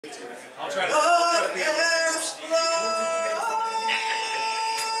I'll try to.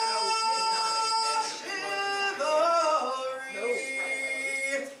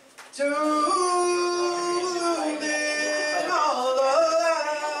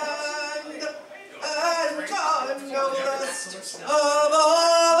 Of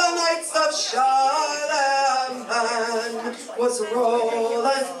all the knights of Charlemagne was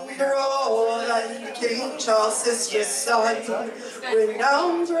Roland, King Charles' sister's son,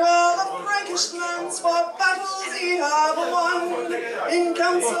 renowned through all the Frankish lands for battles he had won. In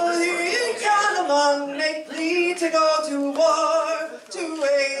council he can among make plea to go to war, to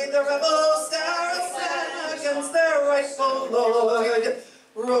aid the rebels Saracen against their rightful lord.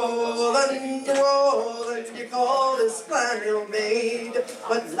 Roland, you call this plan ill-made,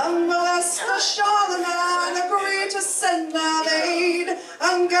 but nonetheless the Charlemagne agreed to send their aid,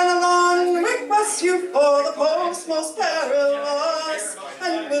 and Gwendolyn requests you for the post most perilous,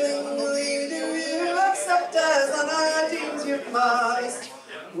 and willingly do you accept as honor deems you must.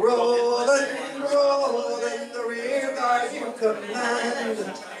 Roland, the rear guard you command,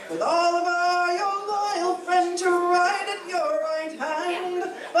 with all of your loyal friend to ride at your right hand.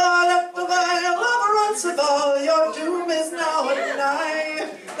 But at the veil of Roncesvalles, your doom is now at nigh.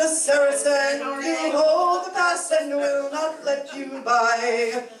 The Saracen will hold the pass and will not let you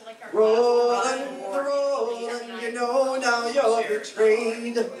by. Roland, you know now you're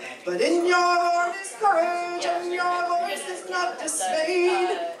betrayed, but in your heart is courage and your voice is not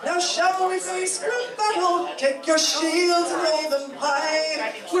dismayed. Now shall we face grim battle, take your shields and hold them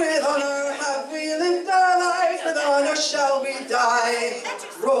high. With honor have we lived our lives, with honor shall we die.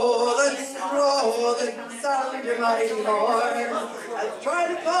 Roland, sound your mighty horn, and try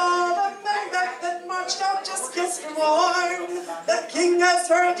to call the men back that marched out just yestermorn. The king has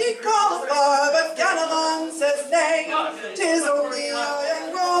heard ye call afar, but Gwendolyn says nay. 'Tis only I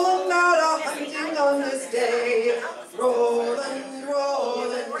and Roland out a-hunting on this day. Roland,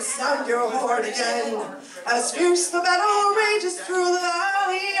 sound your horn again, as fierce the battle rages through the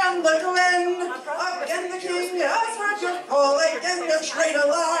valley and the glen. Again the king has heard your call, again your traitor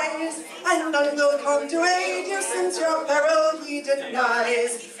lies, and none will come to aid you since your peril he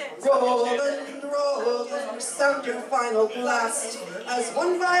denies. Roland, sound your final blast, as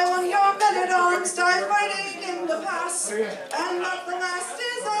one by one your men-at-arms die fighting in the pass. And at the last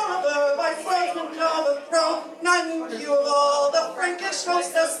is over, by foemen overthrown, none few of all the Frankish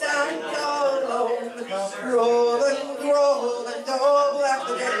host that stand alone. Roland, oh black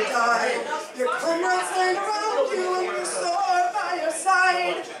the day die, your comrades laid around you and your sword by your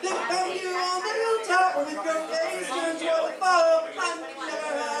side. They found you on the hilltop with your face turned toward the foe, and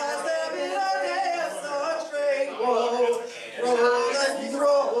never has there been a day of such great woe. Roland,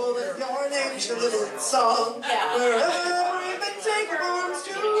 your name shall live in song, wherever we may take arms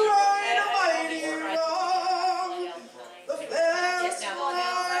to right a mighty wrong. The fairest chivalry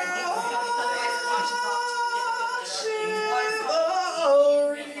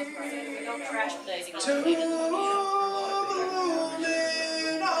to